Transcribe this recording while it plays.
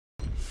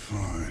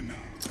Fine.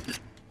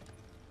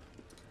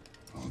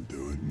 I'll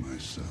do it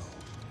myself.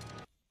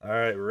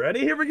 Alright,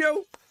 ready? Here we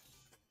go!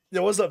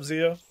 Yo, what's up,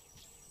 Zio?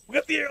 We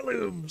got the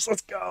heirlooms!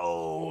 Let's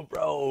go,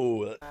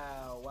 bro!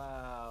 Wow,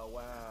 wow,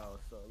 wow.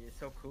 So you're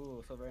so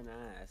cool, so very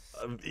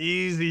nice.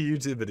 Easy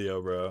YouTube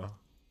video, bro.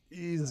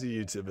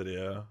 Easy YouTube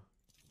video.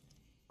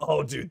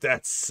 Oh, dude,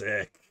 that's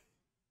sick.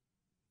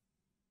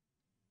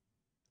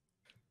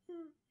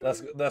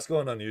 That's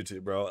going on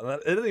YouTube, bro. And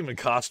it didn't even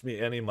cost me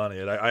any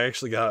money. I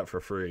actually got it for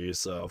free,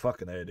 so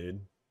fucking A, dude.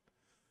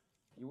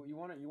 You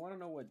wanna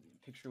know what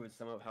picture would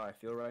sum up how I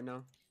feel right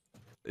now?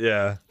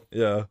 Yeah,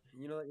 yeah.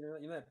 You know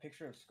that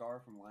picture of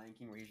Scar from Lion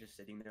King where he's just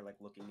sitting there like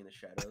looking in the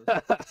shadows.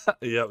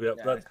 Yep. Yeah,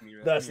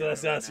 That's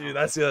you.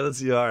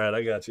 That's you. All right,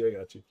 I got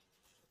you.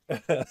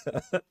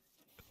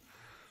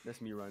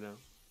 That's me right now.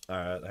 All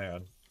right, hang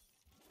on.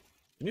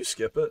 Can you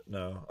skip it?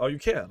 No. Oh, you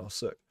can. Oh,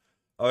 sick.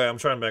 Okay, I'm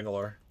trying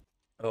Bangalore.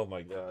 Oh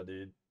my god,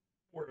 dude.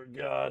 Word of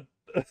God.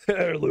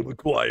 Heirloom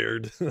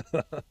acquired.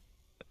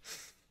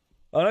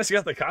 Oh, nice. You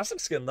got the costume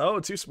skin, though.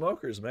 2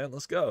 smokers, man.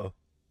 Let's go.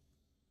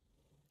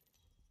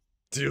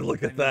 Dude,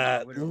 look at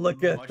that.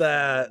 Look at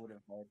that.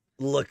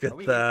 Look at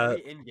that.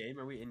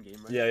 Are we in game?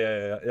 Right?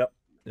 Yeah.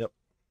 Yep.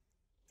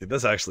 Dude,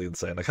 that's actually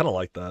insane. I kind of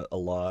like that a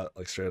lot,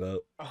 like straight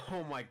up.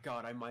 Oh my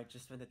god, I might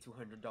just spend the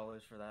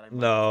 $200 for that.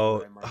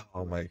 No.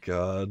 Oh my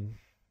god.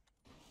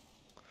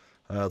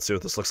 Let's see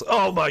what this looks like.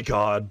 Oh my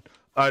god.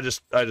 I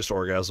just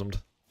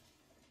orgasmed.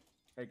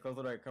 Hey, close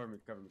the door. Cover me.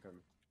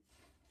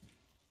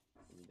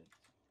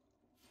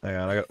 Hang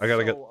on, I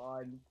gotta get. So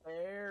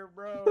unfair,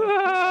 bro.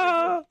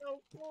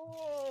 So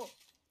cool.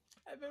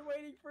 I've been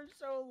waiting for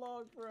so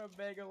long for a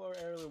Bangalore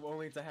heirloom,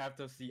 only to have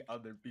to see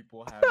other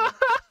people have it.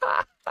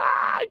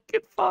 I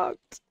get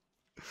fucked.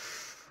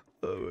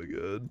 Oh my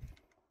god.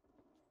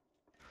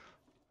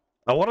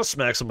 I want to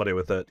smack somebody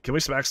with it. Can we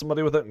smack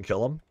somebody with it and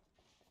kill him?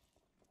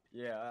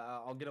 Yeah,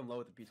 I'll get him low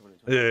with the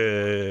P2020.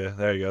 Yeah.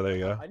 There you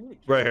go. I need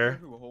a right here.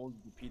 Who holds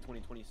the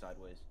P2020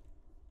 sideways.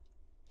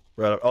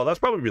 Right. Oh, that's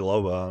probably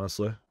Loba,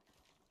 honestly.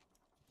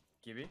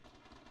 Gibby?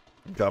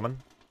 I'm coming.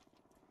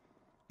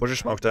 Push your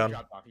smoke down.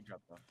 He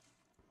dropped off.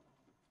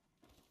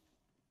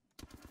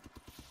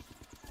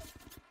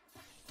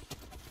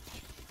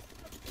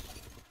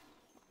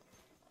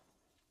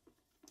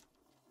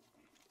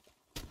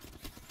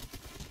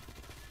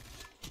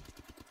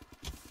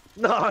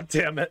 Nah,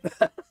 damn it.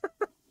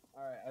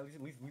 Alright, at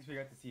least we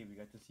got to see it. We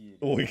got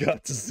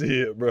to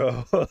see it,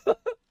 bro. Okay.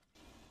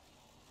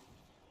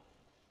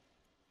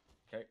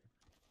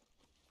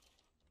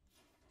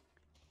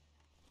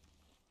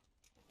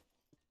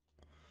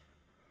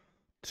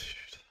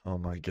 Dude, oh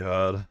my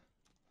god.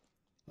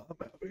 I'm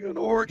having an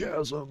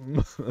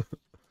orgasm.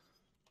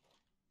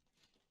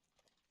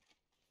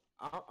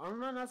 I'm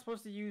not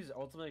supposed to use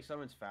ultimate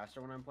accelerants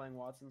faster when I'm playing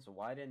Watson, so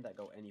why didn't that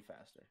go any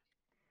faster?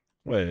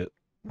 Wait,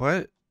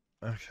 what?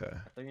 Okay.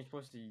 I think you're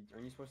supposed to.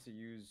 Aren't you supposed to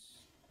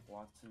use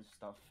Watson's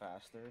stuff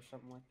faster or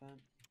something like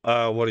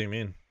that? What do you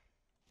mean?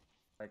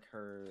 Like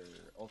her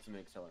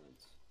ultimate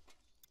accelerants.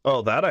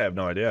 Oh, that I have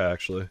no idea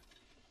actually.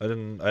 I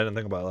didn't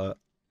think about that.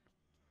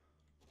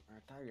 I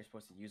thought you were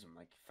supposed to use them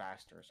like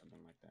faster or something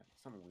like that.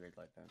 Something weird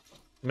like that.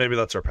 Maybe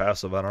that's her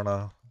passive, I don't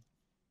know.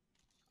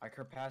 Like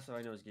her passive,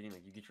 I know is getting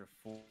like you get your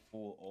full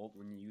ult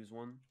when you use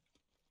one,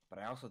 but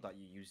I also thought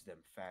you used them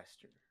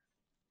faster.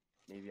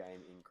 Maybe I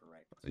am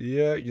incorrect.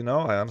 Yeah,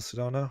 I honestly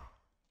don't know.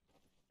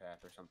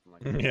 Path or something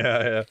like that.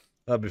 Yeah,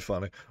 that'd be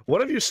funny.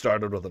 What if you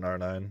started with an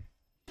R9?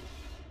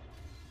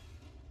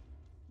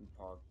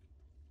 Pog.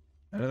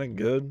 Anything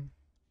good?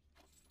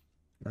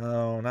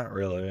 No, not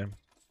really. I'm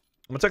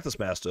gonna take this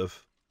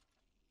Mastiff.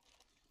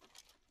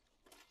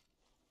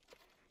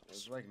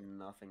 There's like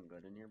nothing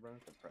good in here, bro.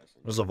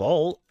 Depressing. There's a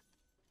Vault.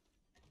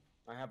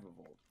 I have a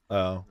Volt. Oh.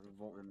 I have a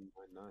Volt in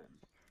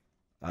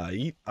my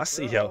 9. I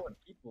see how.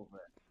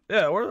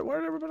 Yeah,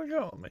 where'd everybody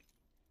go, mate?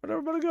 Where'd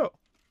everybody go?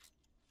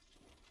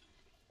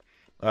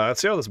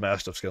 Let's see how this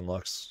Mastiff skin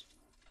looks.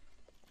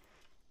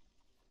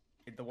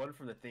 The one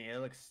from the thing, it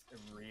looks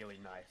really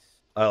nice.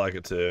 I like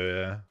it too,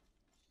 yeah.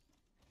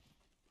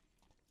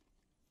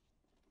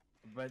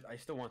 But I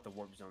still want the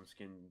Warp Zone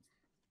skin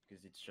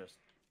because it's just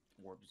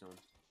Warp Zone.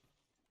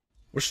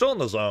 We're still in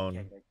the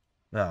zone.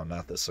 No,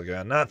 not this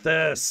again. Not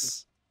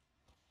this.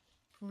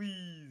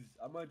 Please,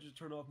 I might just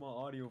turn off my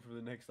audio for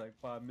the next like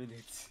 5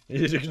 minutes.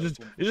 You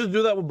just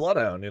do that with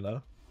Bloodhound,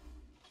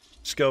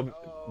 Just go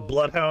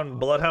Bloodhound,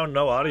 no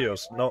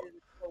audios,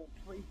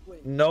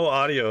 no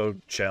audio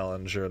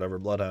challenge or whatever,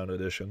 Bloodhound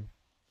edition.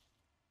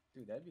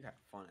 Dude, that'd be kind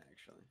of fun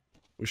actually.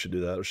 We should do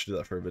that. We should do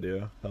that for a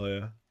video. Hell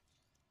yeah.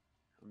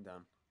 I'm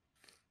done.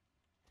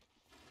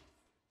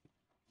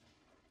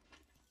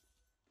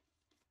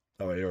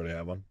 Oh wait, you already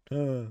have one.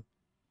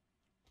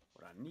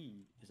 What I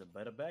need is a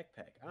better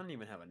backpack. I don't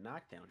even have a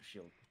knockdown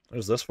shield.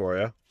 What's this for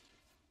you?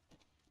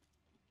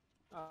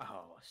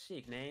 Oh,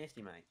 sick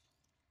nasty, mate.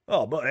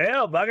 Oh, but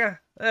hell, bugger.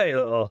 Hey,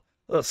 little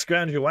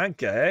scroungy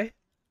wanker, eh?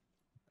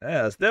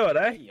 Yeah, let's do it,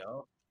 eh? Hey,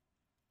 yo.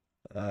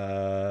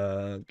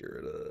 Get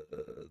rid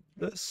of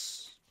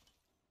this.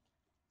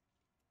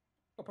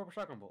 Oh, purple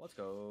shotgun bolt. Let's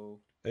go.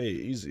 Hey,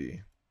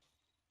 easy.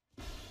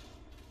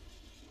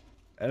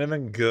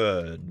 Anything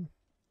good?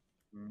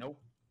 Nope.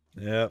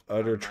 Yep, utter I'm not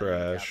even capping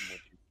trash.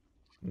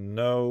 with you.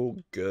 No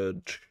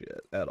good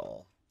shit at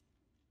all.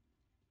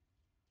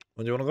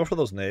 Well, do you want to go for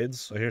those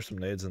nades? I hear some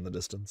nades in the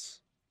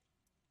distance.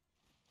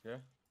 Yeah.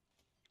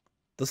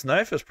 This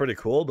knife is pretty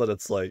cool, but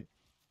it's like,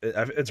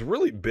 it's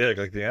really big.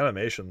 Like the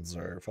animations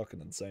are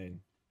fucking insane.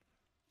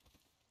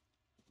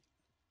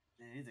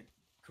 It is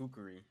a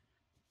kookery.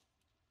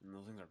 And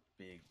those things are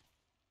big.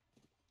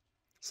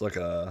 It's like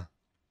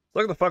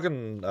the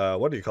fucking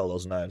what do you call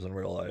those knives in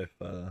real life?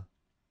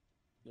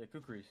 Yeah,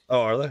 kookeries.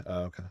 Oh, are they?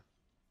 Oh, okay.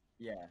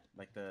 Yeah,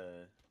 like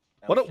the.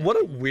 What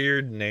a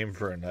weird name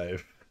for a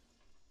knife.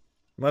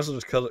 You might as well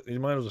just call it. You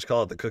might as well just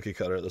call it the cookie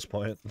cutter at this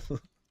point.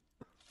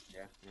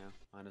 Yeah,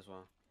 might as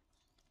well.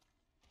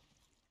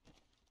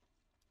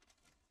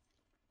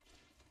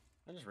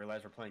 I just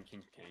realized we're playing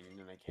King's Canyon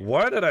and I can't.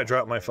 Why did I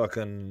drop my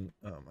fucking?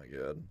 Oh my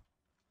god.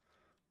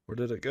 Where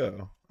did it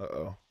go?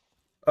 Uh-oh.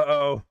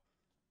 Uh-oh.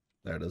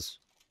 There it is.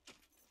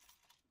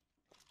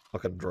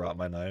 Fucking drop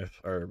my knife.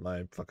 Or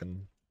my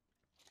fucking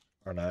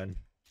R9.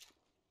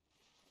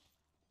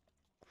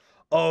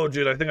 Oh,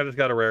 dude, I think I just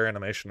got a rare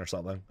animation or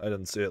something. I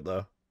didn't see it,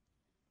 though.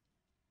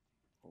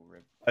 Oh,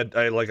 rip.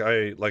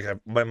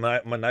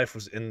 My knife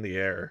was in the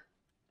air.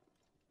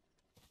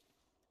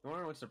 You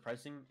wonder what's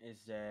surprising is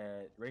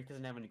that Wraith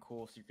doesn't have any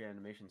cool secret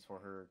animations for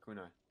her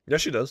kunai. Yeah,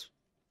 she does.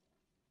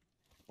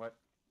 What?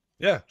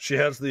 Yeah, she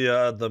has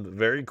the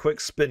very quick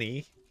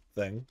spinny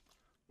thing,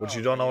 which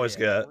you don't always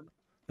get.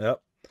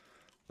 Yep.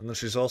 And then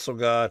she's also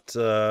got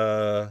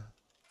can't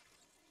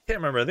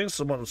remember. I think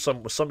something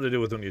to do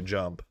with when you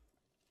jump.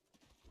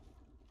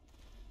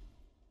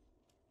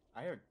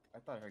 I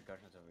thought I heard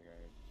gunshots over here.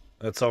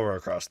 It's over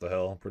across the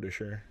hill, pretty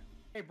sure.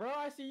 Hey, bro,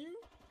 I see you.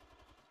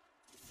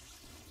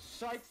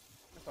 Psych.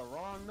 That's the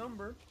wrong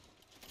number.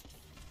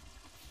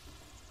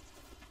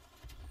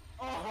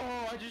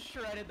 Oh, I just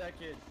shredded that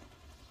kid.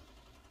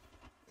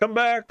 Come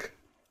back.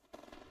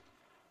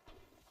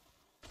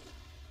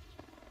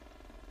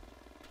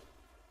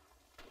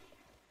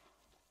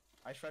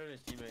 I shredded his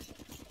teammate.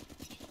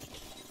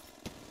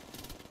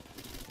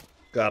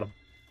 Got him.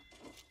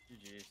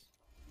 GG's.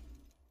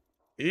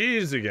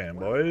 Easy game,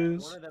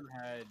 boys. One of them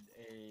had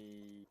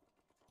a.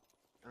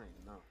 I don't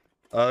even know.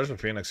 There's a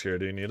Phoenix here.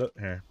 Do you need it?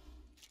 Here.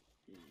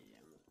 Yeah, I'm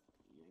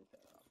gonna yank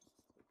that off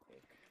real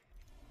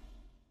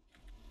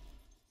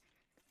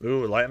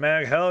quick. Ooh, light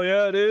mag. Hell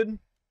yeah, dude.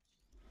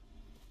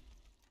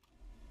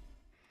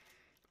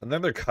 I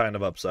think they're kind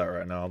of upset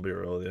right now. I'll be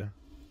real with you.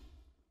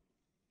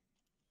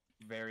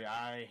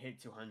 I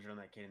hit 200 on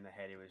that kid in the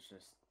head. It was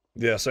just.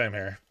 Yeah, same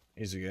here.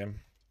 Easy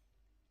game.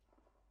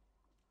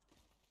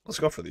 Let's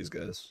go for these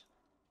guys.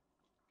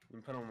 Let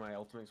me put on my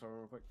ultimate sword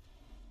real quick.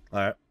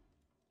 Alright.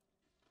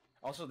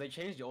 Also, they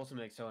changed the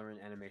ultimate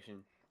accelerant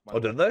animation. Oh,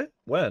 did they?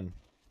 When?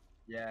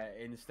 Yeah,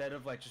 instead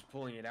of like just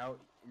pulling it out,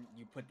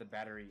 you put the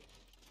battery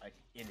like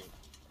in it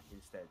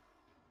instead.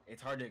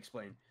 It's hard to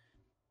explain.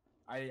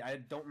 I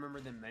don't remember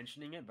them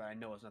mentioning it, but I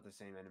know it's not the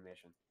same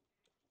animation.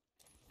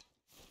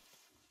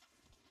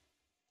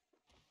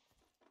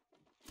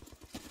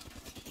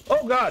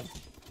 Oh god!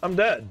 I'm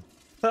dead.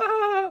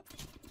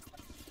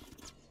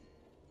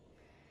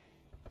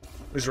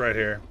 He's right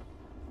here.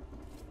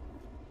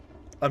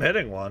 I'm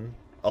hitting one.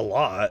 A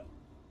lot.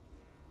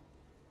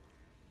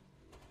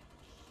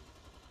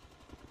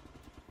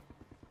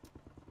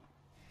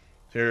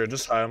 Here,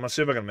 just hide. I'm gonna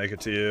see if I can make it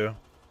to you.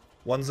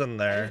 One's in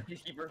there. He's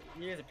a peacekeeper.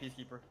 He is a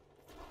peacekeeper.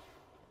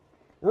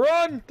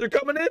 Run! They're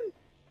coming in!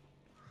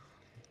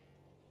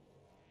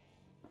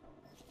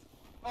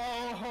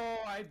 Oh,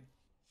 I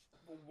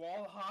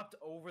wall hopped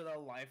over the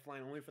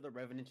lifeline only for the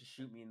Revenant to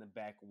shoot me in the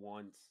back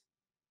once.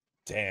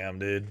 Damn,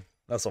 dude.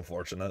 That's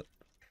unfortunate.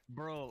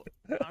 Bro,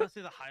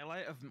 honestly, the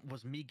highlight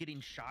was me getting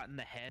shot in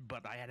the head,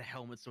 but I had a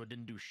helmet, so it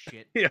didn't do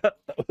shit. Yeah,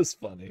 that was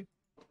funny.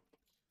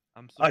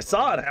 I'm I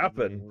saw it surprised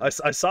happen. you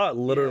I saw it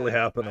literally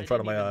Yeah, happen in I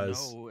front of my didn't even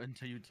eyes. know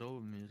until you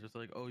told me. It's just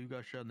like, oh, you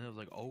got shot in the head. I was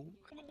like, oh.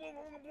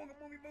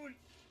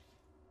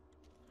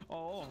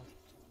 Oh.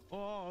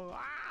 Oh.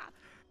 Ah.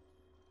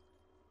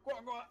 Go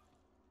on, go on.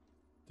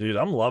 Dude,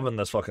 I'm loving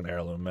this fucking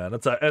heirloom, man.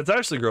 It's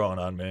actually growing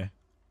on me.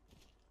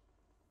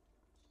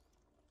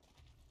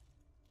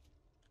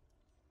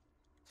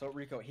 So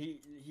Rico,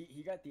 he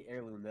got the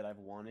heirloom that I've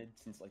wanted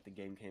since like the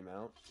game came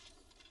out.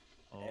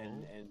 Oh.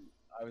 And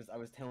I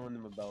was telling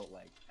him about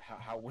like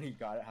how when he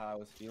got it, how I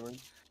was feeling.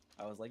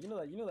 I was like, you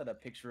know that a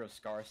picture of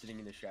Scar sitting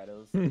in the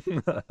shadows, like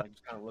just kind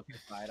of looking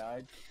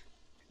side-eyed.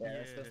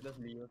 Yeah, Yeah. That's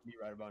me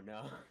right about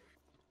now.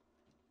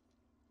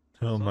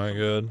 Oh my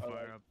god.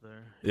 Fire up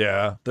there.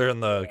 Yeah, they're in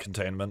the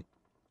containment.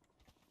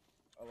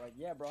 I'm like,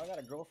 yeah, bro, I got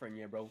a girlfriend.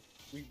 Yeah, bro,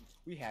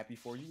 we happy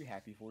for you. We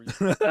happy for you.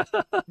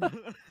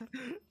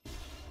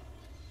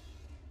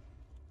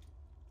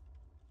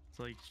 It's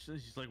like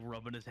she's like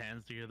rubbing his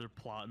hands together,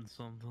 plotting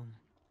something.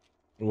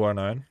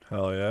 War9.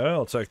 Hell yeah,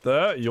 I'll take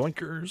that.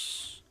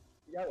 Yoinkers.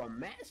 Yo, a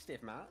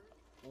mastiff, man.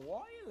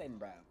 Wildin',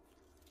 bro.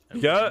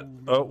 You got it?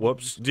 Oh,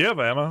 whoops. Do you have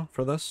ammo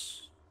for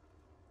this?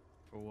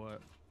 For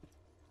what?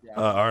 Yeah,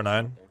 R9.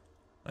 okay.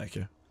 Thank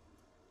you.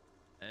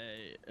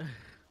 Hey.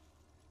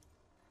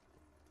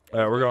 All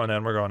right, we're going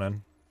in. We're going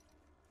in.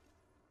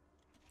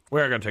 We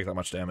aren't gonna take that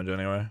much damage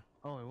anyway.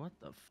 Oh, wait, what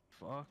the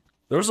fuck?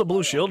 There was a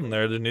blue shield in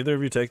there. Did neither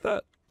of you take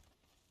that?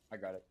 I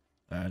got it.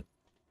 All right,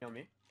 Kill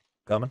me.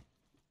 coming.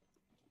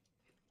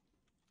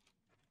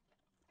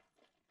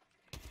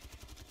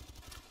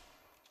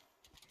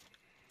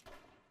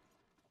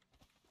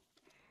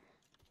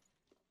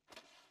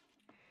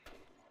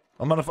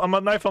 I'm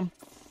gonna knife him.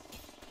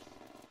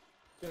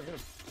 Get him.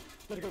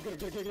 Get him.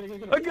 Get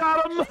him. I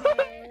got him.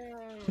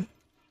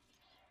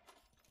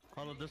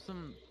 Hold on, there's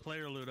some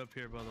player loot up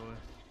here, by the way.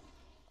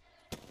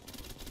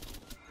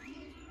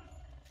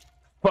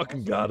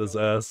 Fucking got his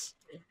ass.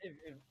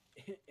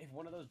 If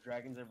one of those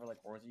dragons ever like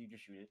ores you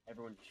just shoot it.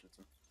 Everyone just shoots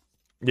him.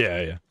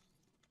 Yeah, yeah.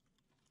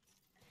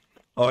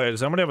 Oh, hey, does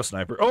somebody have a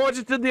sniper? Oh, I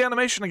just did the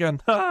animation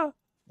again. Ha!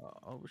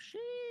 Oh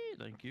shit!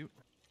 Thank you.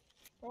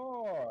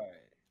 Boy,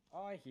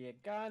 I hear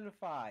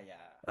gunfire.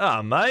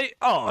 Oh, mate.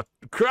 Oh,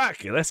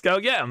 cracky. Let's go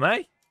get him,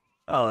 mate.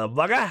 Oh, little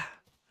bugger.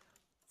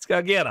 Let's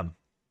go get him.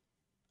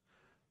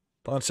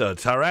 Bunch of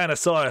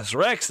Tyrannosaurus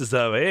Rexes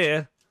over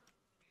here.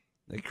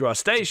 The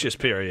Crustaceous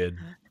period.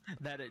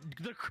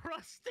 The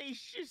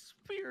Crustaceous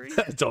period.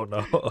 I don't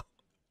know.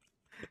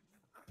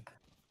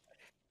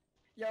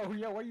 Yo,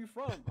 where you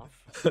from?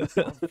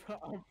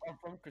 I'm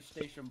from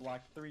Crustacean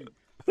Block 3.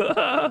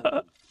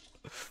 My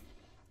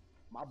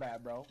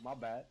bad, bro. My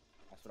bad.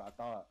 That's what I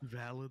thought.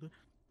 Valid.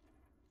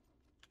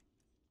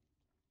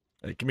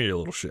 Hey, come here, you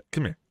little shit.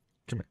 Come here.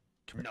 Come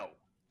here. No.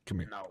 Come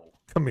here. No.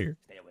 Come here.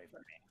 Stay away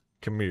from me.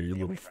 Come here, you Stay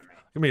little. away from me.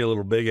 Come here, you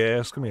little big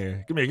ass. Come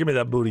here. Come here. Give me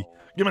that booty.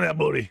 Give me that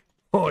booty.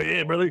 Oh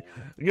yeah, brother.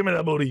 Give me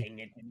that booty. Dang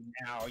it,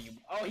 now you.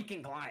 Oh, he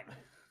can climb.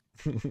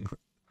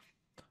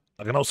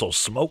 I can also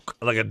smoke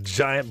like a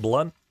giant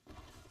blunt.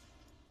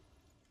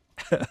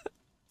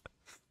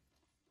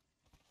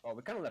 Oh,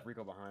 we kind of left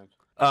Rico behind.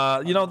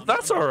 You know,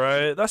 that's all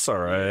right. That's all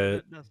right.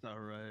 Yeah, that's all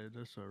right.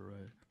 That's all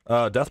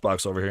right. Death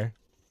box over here.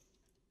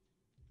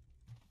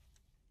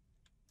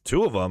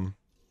 2 of them.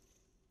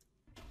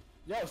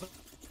 Yo, so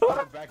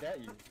back at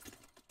you.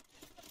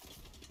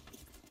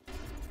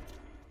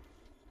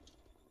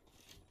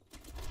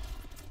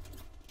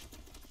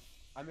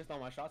 I missed all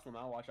my shots from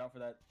now. Watch out for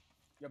that.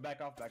 Yo,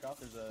 back off, back off.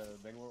 There's a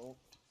Bangalore ult.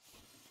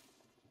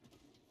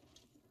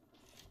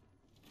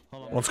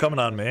 Hold on. One's coming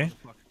on me.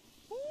 Fuck.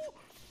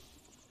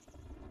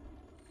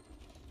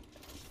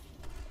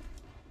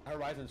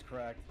 Horizon's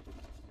cracked.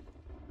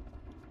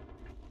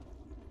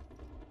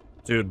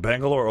 Dude,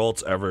 Bangalore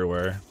ults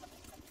everywhere.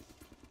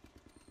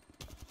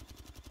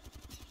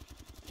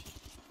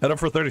 Head up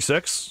for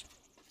 36.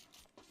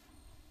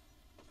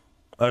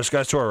 There's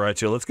guys to our right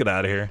too. Let's get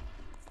out of here.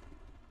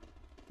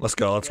 Let's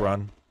go. Let's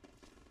run.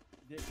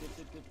 Dip,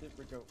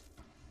 Rico.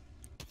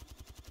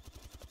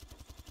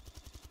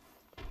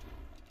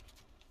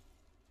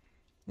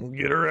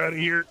 Get her out of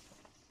here.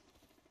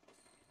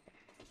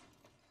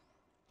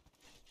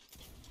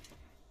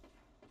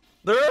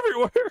 They're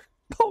everywhere.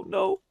 Oh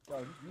no. Yo,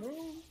 just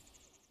move.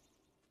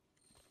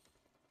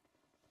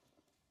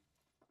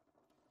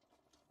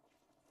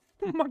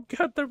 Oh my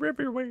god, they're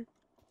everywhere.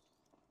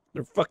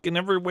 They're fucking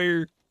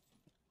everywhere.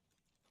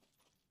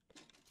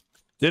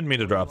 Didn't mean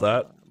to drop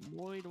that.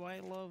 Boy, do I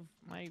love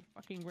my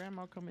fucking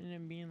grandma coming in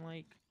and being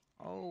like,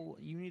 "Oh,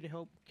 you need to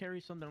help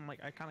carry something." I'm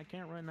like, I kind of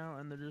can't right now,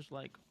 and they're just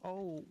like,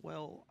 "Oh,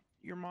 well,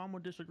 your mom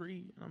would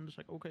disagree," and I'm just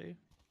like, "Okay."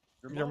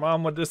 Your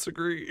mom would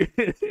disagree.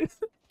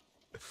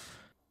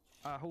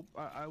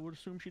 I would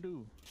assume she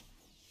do.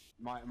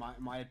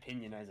 My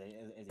opinion as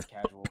a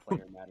casual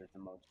player matters the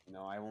most. You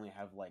know, I only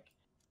have like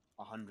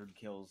 100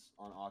 kills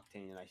on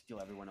Octane, and I steal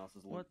everyone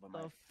else's loot. What the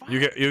fuck?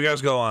 You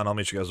guys go on. I'll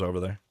meet you guys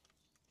over there.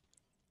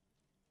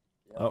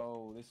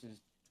 Yo, this is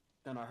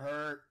gonna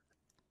hurt.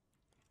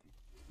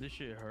 This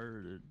shit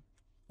hurted.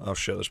 Oh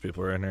shit, there's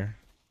people right in here.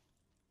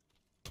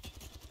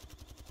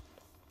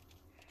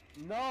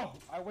 No,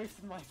 I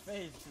wasted my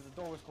face because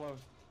the door was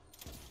closed.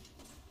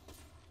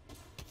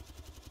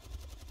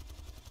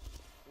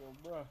 Yo,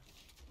 bruh,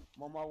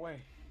 I'm on my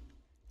way.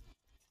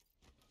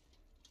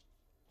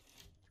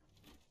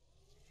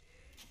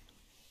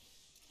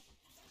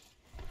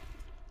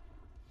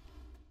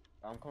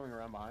 I'm coming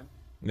around behind.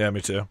 Yeah,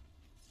 me too.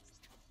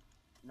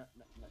 No,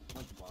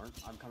 you aren't.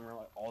 I'm coming around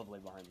like, all the way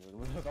behind you.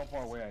 Look how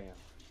far away I am.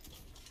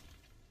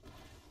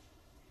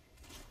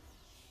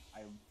 I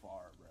am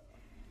far, bro.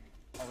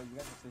 Oh, wait, you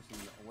guys are facing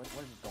me. What is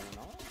going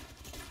on?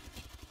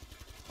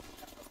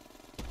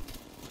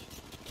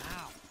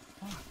 Ow!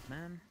 Fuck,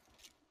 man.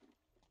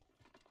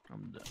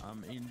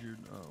 I'm injured.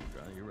 Oh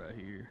god, you're right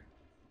here.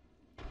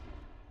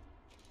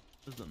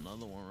 There's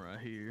another one right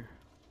here.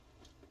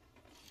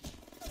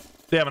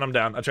 Damn it, I'm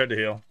down. I tried to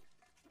heal.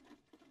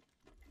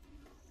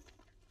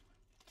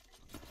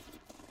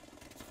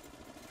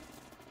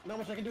 Not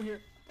much I can do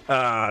here.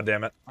 Ah,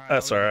 damn it. Alright,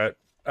 That's alright.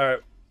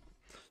 Alright.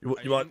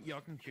 You want?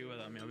 Y'all can queue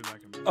without me. I'll be back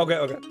in a minute. Okay,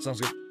 okay.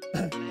 Sounds good.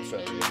 Let's try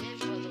it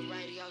again.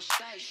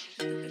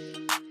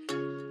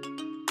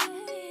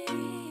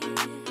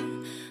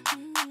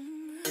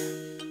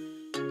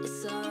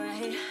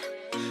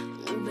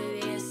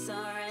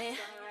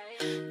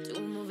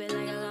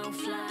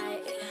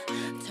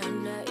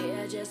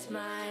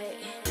 my